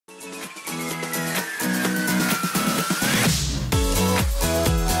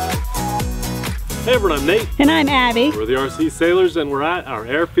Hey everyone, I'm Nate. And I'm Abby. We're the RC Sailors and we're at our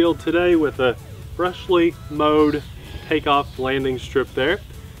airfield today with a freshly mowed takeoff landing strip there.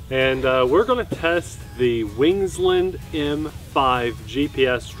 And we're going to test the Wingsland M5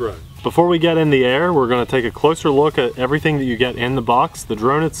 GPS drone. Before we get in the air, we're going to take a closer look at everything that you get in the box, the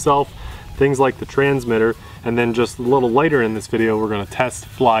drone itself, things like the transmitter, and then just a little later in this video we're going to test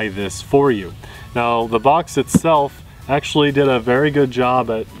fly this for you. Now the box itself actually did a very good job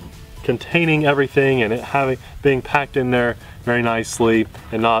at containing everything and it being packed in there very nicely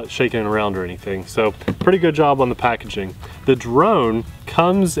and not shaking around or anything. So pretty good job on the packaging. The drone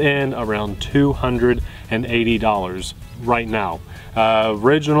comes in around $280 right now.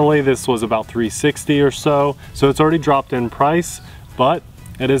 Originally this was about $360 or so it's already dropped in price, but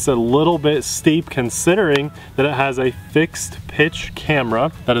it is a little bit steep considering that it has a fixed pitch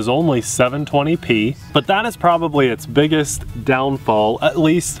camera that is only 720p, but that is probably its biggest downfall, at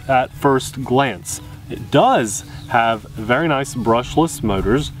least at first glance. It does have very nice brushless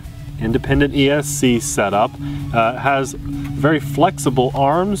motors, independent ESC setup, has very flexible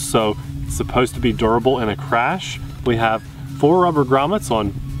arms, so it's supposed to be durable in a crash. We have 4 rubber grommets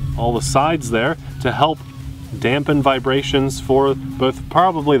on all the sides there to help dampen vibrations for both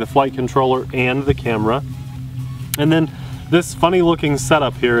probably the flight controller and the camera. And then this funny looking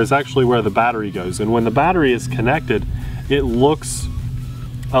setup here is actually where the battery goes, and when the battery is connected it looks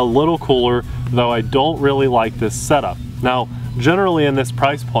a little cooler, though I don't really like this setup. Now generally in this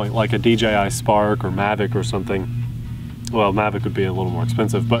price point, like a DJI Spark or Mavic or something, well, Mavic would be a little more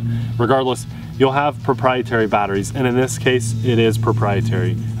expensive, but regardless, you'll have proprietary batteries, and in this case it is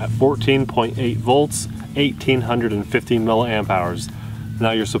proprietary at 14.8 volts, 1850 milliamp hours.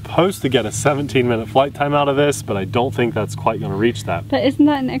 Now you're supposed to get a 17-minute flight time out of this, but I don't think that's quite going to reach that. But isn't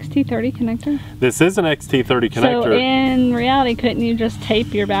that an XT30 connector? This is an XT30 connector. So in reality, couldn't you just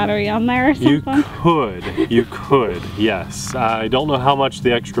tape your battery on there or something? You could, yes. I don't know how much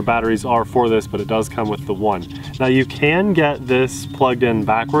the extra batteries are for this, but it does come with the one. Now you can get this plugged in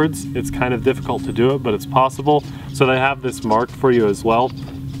backwards. It's kind of difficult to do it, but it's possible. So they have this marked for you as well.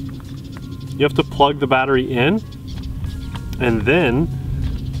 You have to plug the battery in, and then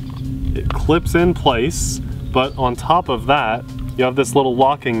it clips in place, but on top of that you have this little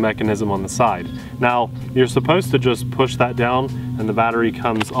locking mechanism on the side. Now you're supposed to just push that down and the battery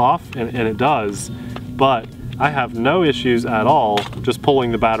comes off, and it does, but I have no issues at all just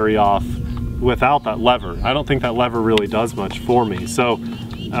pulling the battery off without that lever. I don't think that lever really does much for me, so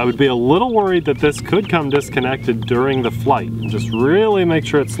I would be a little worried that this could come disconnected during the flight, and just really make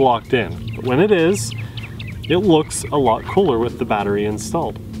sure it's locked in. But when it is, it looks a lot cooler with the battery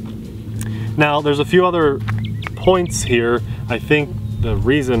installed. Now there's a few other points here. I think the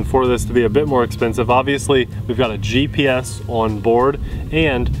reason for this to be a bit more expensive, obviously we've got a GPS on board,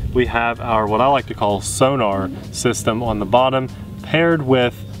 and we have our, what I like to call, sonar system on the bottom, paired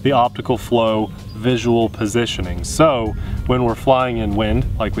with the optical flow visual positioning. So when we're flying in wind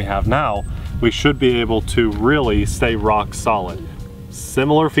like we have now, we should be able to really stay rock solid.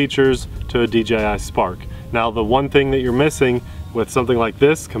 Similar features to a DJI Spark. Now the one thing that you're missing with something like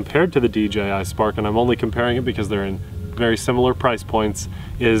this compared to the DJI Spark, and I'm only comparing it because they're in very similar price points,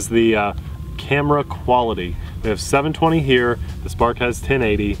 is the camera quality. We have 720 here, the Spark has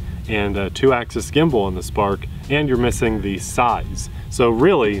 1080, and a 2-axis gimbal on the Spark, and you're missing the size. So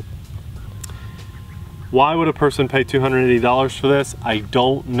really, why would a person pay $280 for this? I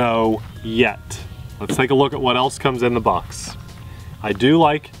don't know yet. Let's take a look at what else comes in the box. I do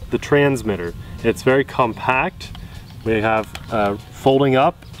like the transmitter. It's very compact. We have folding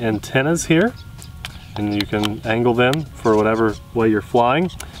up antennas here, and you can angle them for whatever way you're flying.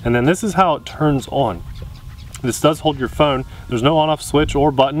 And then this is how it turns on. This does hold your phone. There's no on-off switch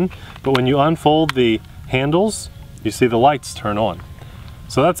or button, but when you unfold the handles, you see the lights turn on.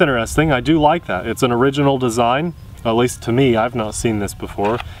 So that's interesting. I do like that. It's an original design, at least to me. I've not seen this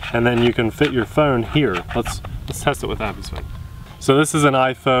before. And then you can fit your phone here. Let's test it with Abby's phone. So this is an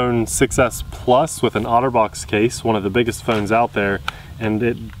iPhone 6s Plus with an OtterBox case, one of the biggest phones out there, and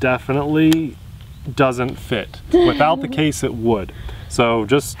it definitely doesn't fit. Without the case it would. So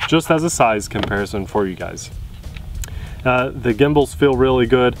just as a size comparison for you guys. The gimbals feel really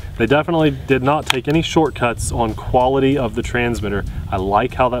good. They definitely did not take any shortcuts on quality of the transmitter. I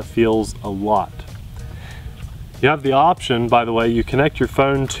like how that feels a lot. You have the option, by the way, you connect your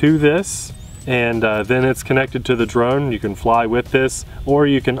phone to this, and then it's connected to the drone. You can fly with this, or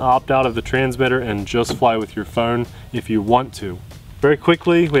you can opt out of the transmitter and just fly with your phone if you want to. Very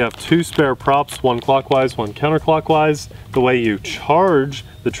quickly, we have 2 spare props, one clockwise, one counterclockwise. The way you charge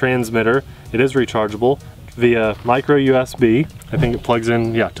the transmitter, it is rechargeable via micro USB. I think it plugs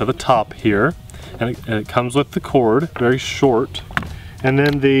in, yeah, to the top here. and it comes with the cord, very short, and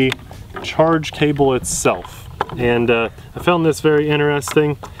then the charge cable itself. And I found this very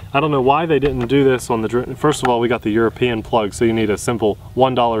interesting. I don't know why they didn't do this on the drone. First of all, we got the European plug, so you need a simple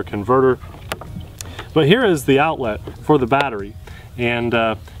 $1 converter. But here is the outlet for the battery. And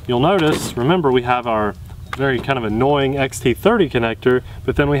you'll notice, remember, we have our very kind of annoying XT30 connector,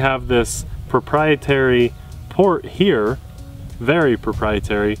 but then we have this proprietary port here, very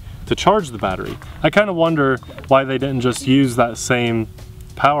proprietary, to charge the battery. I kind of wonder why they didn't just use that same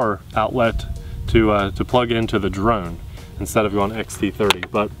power outlet to plug into the drone instead of going XT30.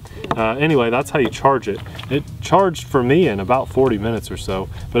 But anyway, that's how you charge it. It charged for me in about 40 minutes or so,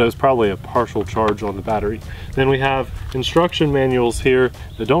 but it was probably a partial charge on the battery. Then we have instruction manuals here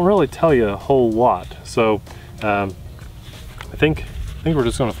that don't really tell you a whole lot. So I think we're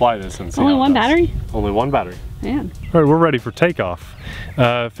just going to fly this and see. Only one battery? Only one battery. Man. All right, we're ready for takeoff.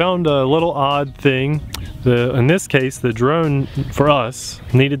 Found a little odd thing. In this case, the drone for us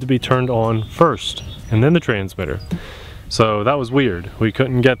needed to be turned on first and then the transmitter. So that was weird. We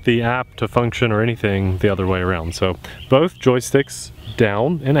couldn't get the app to function or anything the other way around. So both joysticks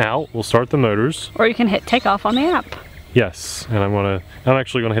down and out will start the motors. Or you can hit takeoff on the app. Yes, and I'm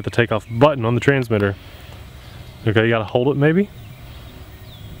actually gonna hit the takeoff button on the transmitter. Okay, you gotta hold it maybe?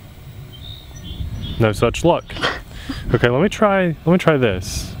 No such luck. Okay, let me try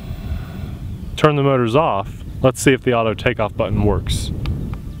this. Turn the motors off. Let's see if the auto takeoff button works.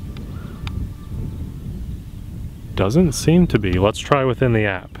 Doesn't seem to be. Let's try within the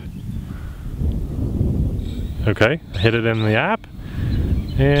app. Okay, hit it in the app,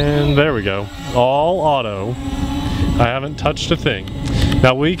 and there we go. All auto. I haven't touched a thing.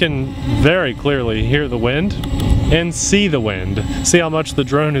 Now we can very clearly hear the wind and see the wind. See how much the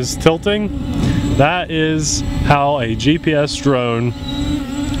drone is tilting? That is how a GPS drone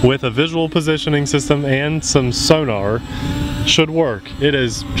with a visual positioning system and some sonar should work. It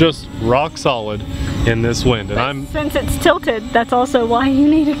is just rock solid in this wind. And since it's tilted, that's also why you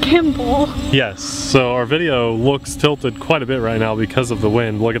need a gimbal. Yes, so our video looks tilted quite a bit right now because of the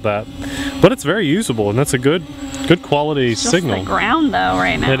wind. Look at that. But it's very usable, and that's a good quality signal. It's just the ground though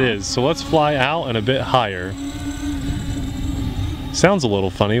right now. It is. So let's fly out and a bit higher. Sounds a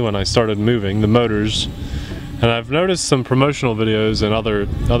little funny when I started moving the motors. And I've noticed some promotional videos and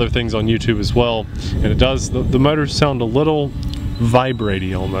other things on YouTube as well, and it does, the motors sound a little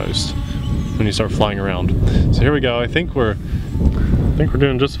vibraty almost when you start flying around. So here we go. I think we're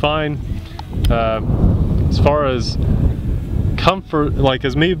doing just fine. As far as comfort, like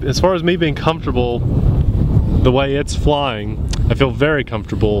as far as me being comfortable the way it's flying, I feel very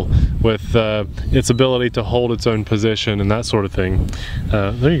comfortable with its ability to hold its own position and that sort of thing.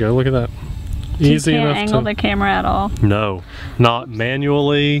 There you go. Look at that. Easy enough to angle the camera at all? No, not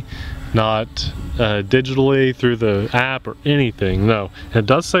manually, not digitally through the app or anything. No, it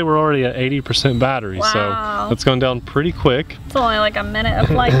does say we're already at 80% battery, wow. So that's going down pretty quick. It's only like a minute of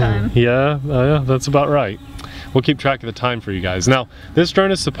flight time. Yeah, that's about right. We'll keep track of the time for you guys. Now, this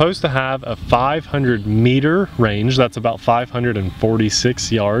drone is supposed to have a 500-meter range. That's about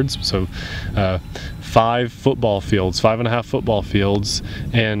 546 yards. So 5.5 football fields,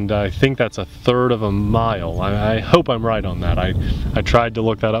 and I think that's 1/3 of a mile. I hope I'm right on that. I tried to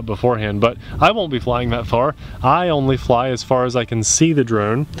look that up beforehand, but I won't be flying that far. I only fly as far as I can see the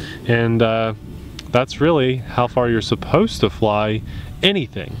drone, and that's really how far you're supposed to fly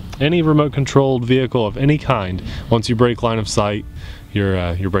anything, any remote controlled vehicle of any kind. Once you break line of sight,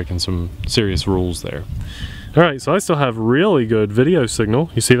 you're breaking some serious rules there. All right, so I still have really good video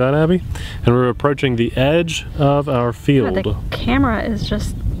signal. You see that, Abby? And we're approaching the edge of our field. Yeah, the camera is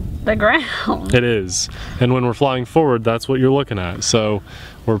just the ground. It is. And when we're flying forward, that's what you're looking at. So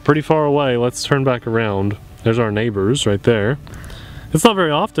we're pretty far away. Let's turn back around. There's our neighbors right there. It's not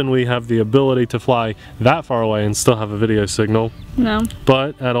very often we have the ability to fly that far away and still have a video signal. No.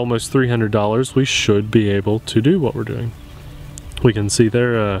 But at almost $300, we should be able to do what we're doing. We can see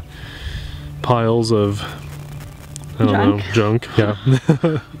there piles of junk, yeah.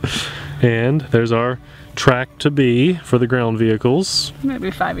 And there's our track to be for the ground vehicles.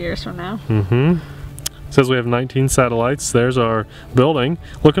 Maybe 5 years from now. Mm-hmm. Says we have 19 satellites. There's our building,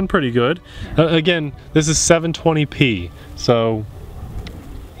 looking pretty good. Again, this is 720p, so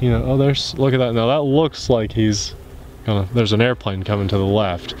you know. Oh, look at that. Now that looks like there's an airplane coming to the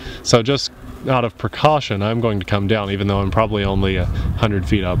left. So just out of precaution, I'm going to come down, even though I'm probably only 100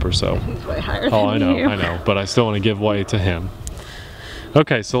 feet up or so. He's way higher than you. I know, but I still want to give way to him.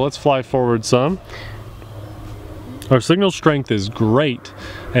 Okay, so let's fly forward some. Our signal strength is great,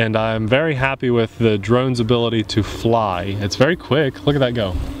 and I'm very happy with the drone's ability to fly. It's very quick. Look at that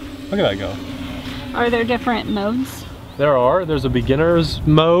go. Look at that go. Are there different modes? There are. There's a beginner's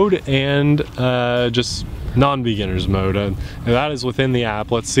mode and just non-beginner's mode. And that is within the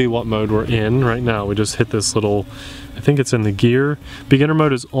app. Let's see what mode we're in right now. We just hit this little, I think it's in the gear. Beginner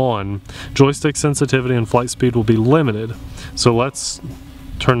mode is on. Joystick sensitivity and flight speed will be limited. So let's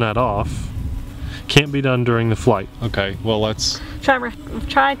turn that off. Can't be done during the flight. Okay, well let's...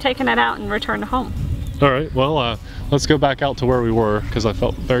 Try taking it out and return to home. Alright, well let's go back out to where we were because I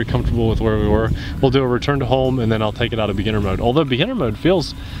felt very comfortable with where we were. We'll do a return to home and then I'll take it out of beginner mode. Although beginner mode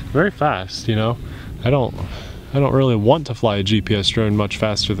feels very fast, you know. I don't really want to fly a GPS drone much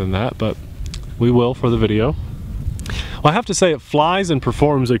faster than that, but we will for the video. Well, I have to say it flies and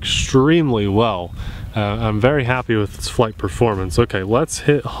performs extremely well. I'm very happy with its flight performance. Okay, let's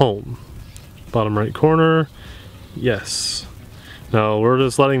hit home. Bottom right corner, yes. Now we're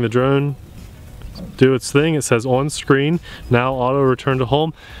just letting the drone do its thing. It says on screen, now auto return to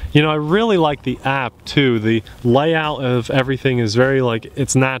home. You know, I really like the app too. The layout of everything is very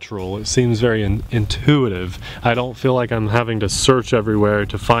it's natural. It seems very intuitive. I don't feel like I'm having to search everywhere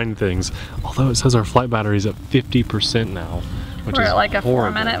to find things. Although it says our flight battery's at 50% now, which We're is at like a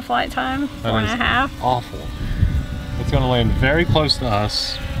horrible. 4-minute flight time, 4.5. Awful. It's gonna land very close to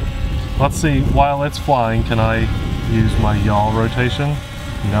us. Let's see, while it's flying, can I use my yaw rotation?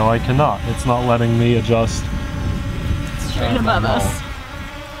 No, I cannot. It's not letting me adjust. Straight above us.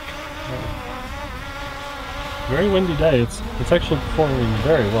 Very windy day. It's actually performing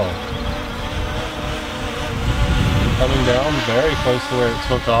very well. Coming down very close to where it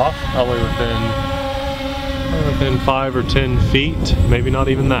took off, probably within 5 or 10 feet, maybe not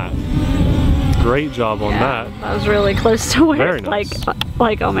even that. Great job on that. That was really close to where Very nice.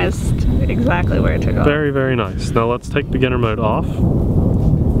 like almost exactly where it took off. Very, very nice. Now let's take beginner mode off.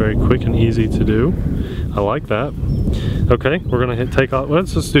 Very quick and easy to do. I like that. Okay, we're gonna hit take off.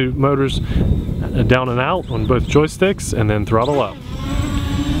 Let's just do motors down and out on both joysticks and then throttle up.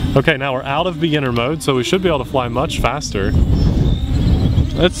 Okay, now we're out of beginner mode, so we should be able to fly much faster.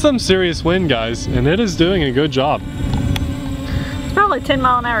 It's some serious wind, guys, and it is doing a good job. It's probably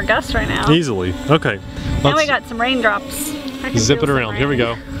 10-mile-an-hour gusts right now. Easily. Okay. And we got some raindrops. Zip it around. Here we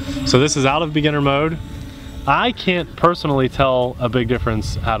go. So this is out of beginner mode. I can't personally tell a big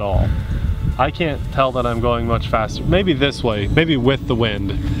difference at all. I can't tell that I'm going much faster. Maybe this way, maybe with the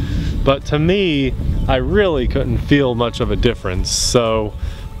wind. But to me, I really couldn't feel much of a difference. So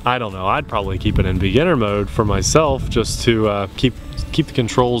I don't know. I'd probably keep it in beginner mode for myself just to keep the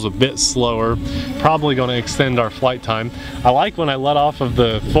controls a bit slower. Probably going to extend our flight time. I like when I let off of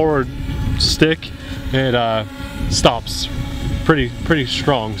the forward stick, it stops. Pretty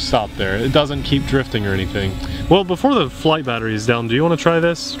strong stop there. It doesn't keep drifting or anything. Well, before the flight battery is down, do you want to try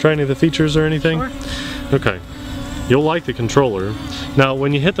this? Try any of the features or anything? Sure. Okay. You'll like the controller. Now,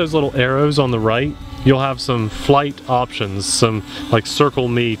 when you hit those little arrows on the right, you'll have some flight options, some like circle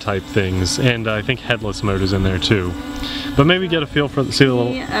me type things, and I think headless mode is in there too. But maybe get a feel for see the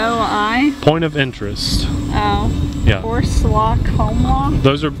little POI. Point of interest. Oh. Yeah. Force lock, home lock.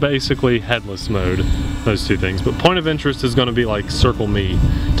 Those are basically headless mode, those two things. But point of interest is going to be like circle me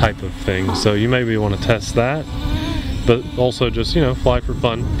type of thing. So you maybe want to test that, but also just, you know, fly for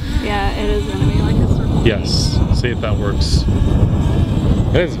fun. Yeah, it is going to be like a circle. Yes. See if that works.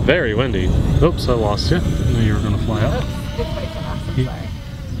 It is very windy. Oops, I lost you. I knew you were going to fly out. It's facing us, I'm sorry.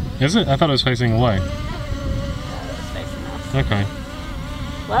 Is it? I thought it was facing away. It's facing us. Okay.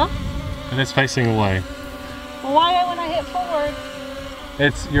 Well? It is facing away. Well, why when I hit forward?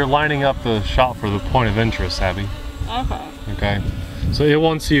 You're lining up the shot for the point of interest, Abby. Okay. Okay. So it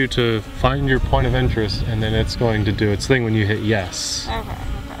wants you to find your point of interest, and then it's going to do its thing when you hit yes. Okay,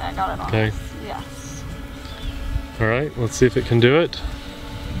 I got it on. Okay. Yes. All right, let's see if it can do it.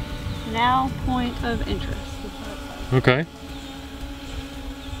 Now point of interest. Okay.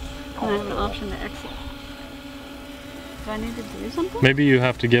 And I have an option to exit. Do I need to do something? Maybe you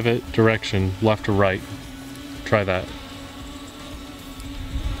have to give it direction, left or right. Try that.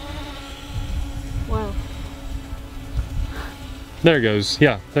 Whoa. There it goes.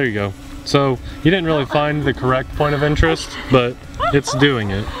 Yeah, there you go. So you didn't really find the correct point of interest, but it's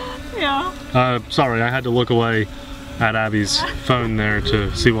doing it. Yeah. Sorry, I had to look away at Abby's phone there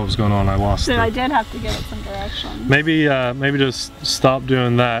to see what was going on. I lost it. So I did have to give it some direction. Maybe just stop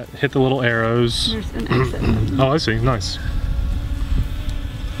doing that. Hit the little arrows. There's an exit. Oh, I see. Nice.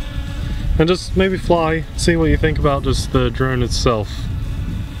 And just maybe fly. See what you think about just the drone itself.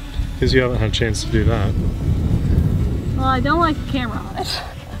 Because you haven't had a chance to do that. Well, I don't like the camera on it.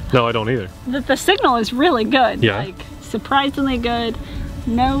 No, I don't either. The signal is really good. Yeah. Like, surprisingly good.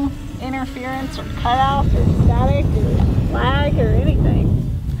 No interference or cutoff or static or lag or anything.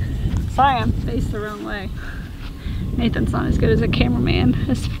 Sorry, I'm faced the wrong way. Nathan's not as good as a cameraman.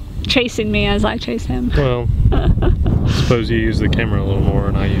 He's chasing me as I chase him. Well, I suppose you use the camera a little more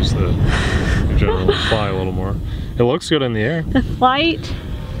and I use the general fly a little more. It looks good in the air. The flight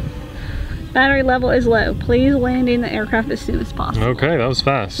battery level is low. Please landing the aircraft as soon as possible. Okay, that was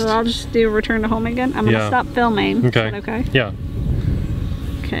fast. So I'll just do return to home again. I'm gonna stop filming. Okay. Is that okay? Yeah.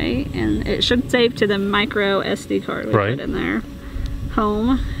 Okay, and it should save to the micro SD card we put in there.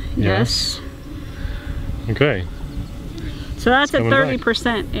 Home. Yes. Okay. So that's at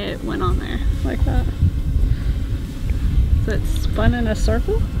 30%. It went on there like that. So it spun in a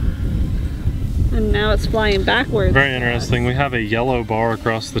circle. And now it's flying backwards. Very interesting. We have a yellow bar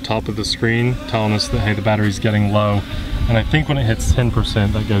across the top of the screen telling us that, hey, the battery's getting low. And I think when it hits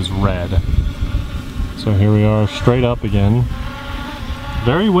 10%, that goes red. So here we are, straight up again.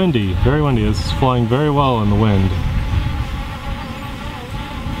 Very windy, very windy. This is flying very well in the wind.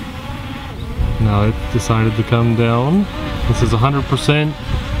 Now it decided to come down. This is 100%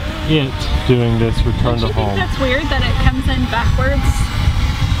 it doing this return to home. Do you think that's weird that it comes in backwards?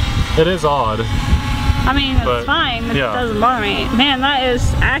 It is odd. I mean, it's fine. It doesn't bother me. Man, that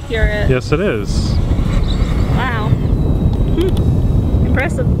is accurate. Yes, it is. Wow.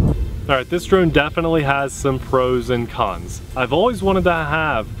 Impressive. Alright, this drone definitely has some pros and cons. I've always wanted to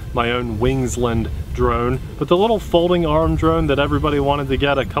have my own Wingsland drone, but the little folding arm drone that everybody wanted to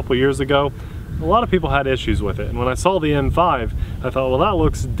get a couple years ago, a lot of people had issues with it. And when I saw the M5, I thought, well, that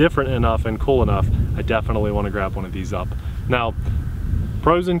looks different enough and cool enough. I definitely want to grab one of these up. Now,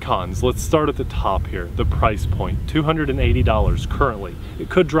 pros and cons. Let's start at the top here. The price point, $280 currently. It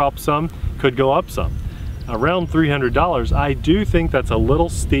could drop some, could go up some. Around $300, I do think that's a little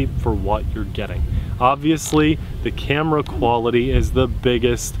steep for what you're getting. Obviously, the camera quality is the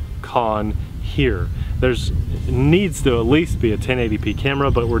biggest con here. There's needs to at least be a 1080p camera,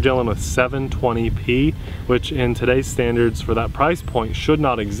 but we're dealing with 720p, which in today's standards for that price point should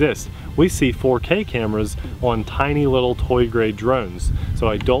not exist. We see 4K cameras on tiny little toy grade drones, so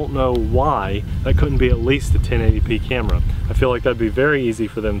I don't know why that couldn't be at least a 1080p camera. I feel like that'd be very easy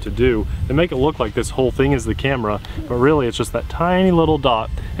for them to do. They make it look like this whole thing is the camera, but really it's just that tiny little dot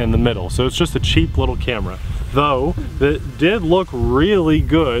in the middle, so it's just a cheap little camera. Though it did look really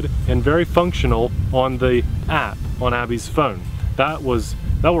good and very functional on the app on Abby's phone. That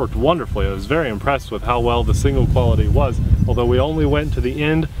worked wonderfully. I was very impressed with how well the signal quality was. Although we only went to the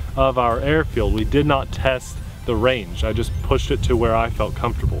end of our airfield, we did not test the range. I just pushed it to where I felt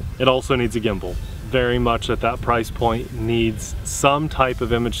comfortable. It also needs a gimbal. Very much at that price point needs some type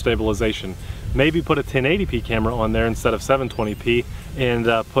of image stabilization. Maybe put a 1080p camera on there instead of 720p and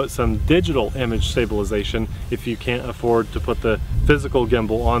put some digital image stabilization if you can't afford to put the physical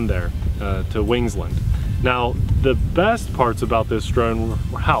gimbal on there to Wingsland. Now, the best parts about this drone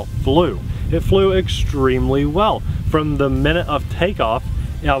were how it flew. It flew extremely well. From the minute of takeoff,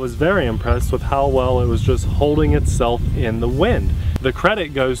 I was very impressed with how well it was just holding itself in the wind. The credit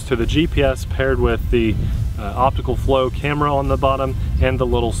goes to the GPS paired with the optical flow camera on the bottom and the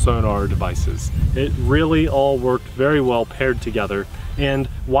little sonar devices. It really all worked very well paired together, and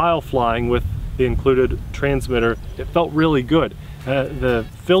while flying with the included transmitter, it felt really good.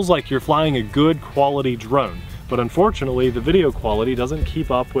 Feels like you're flying a good quality drone, but unfortunately the video quality doesn't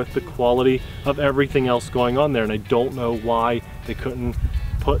keep up with the quality of everything else going on there, and I don't know why they couldn't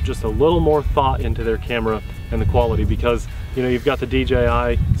put just a little more thought into their camera and the quality, because you know, you've got the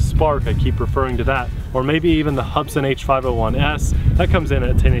DJI Spark, I keep referring to that, or maybe even the Hubsan H501S, that comes in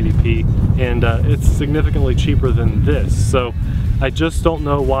at 1080p, and it's significantly cheaper than this. So I just don't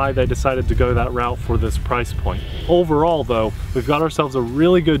know why they decided to go that route for this price point. Overall though, we've got ourselves a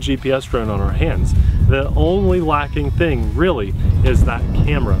really good GPS drone on our hands. The only lacking thing really is that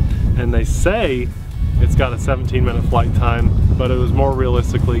camera, and they say it's got a 17-minute flight time, but it was more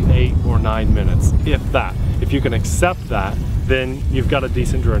realistically 8 or 9 minutes, if that. If you can accept that, then you've got a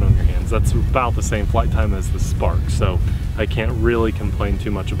decent drone on your hands. That's about the same flight time as the Spark, so I can't really complain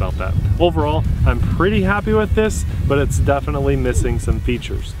too much about that. Overall, I'm pretty happy with this, but it's definitely missing some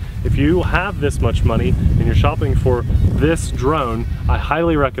features. If you have this much money and you're shopping for this drone, I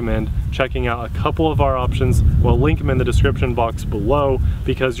highly recommend checking out a couple of our options. We'll link them in the description box below,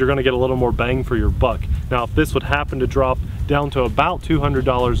 because you're gonna get a little more bang for your buck. Now, if this would happen to drop down to about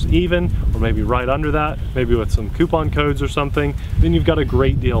 $200 even, or maybe right under that, maybe with some coupon codes or something, then you've got a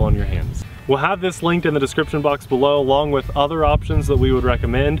great deal on your hands. We'll have this linked in the description box below, along with other options that we would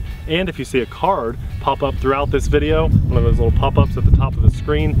recommend. And if you see a card pop up throughout this video, one of those little pop-ups at the top of the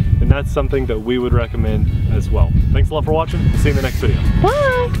screen, then that's something that we would recommend as well. Thanks a lot for watching. See you in the next video.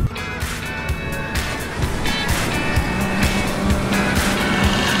 Bye!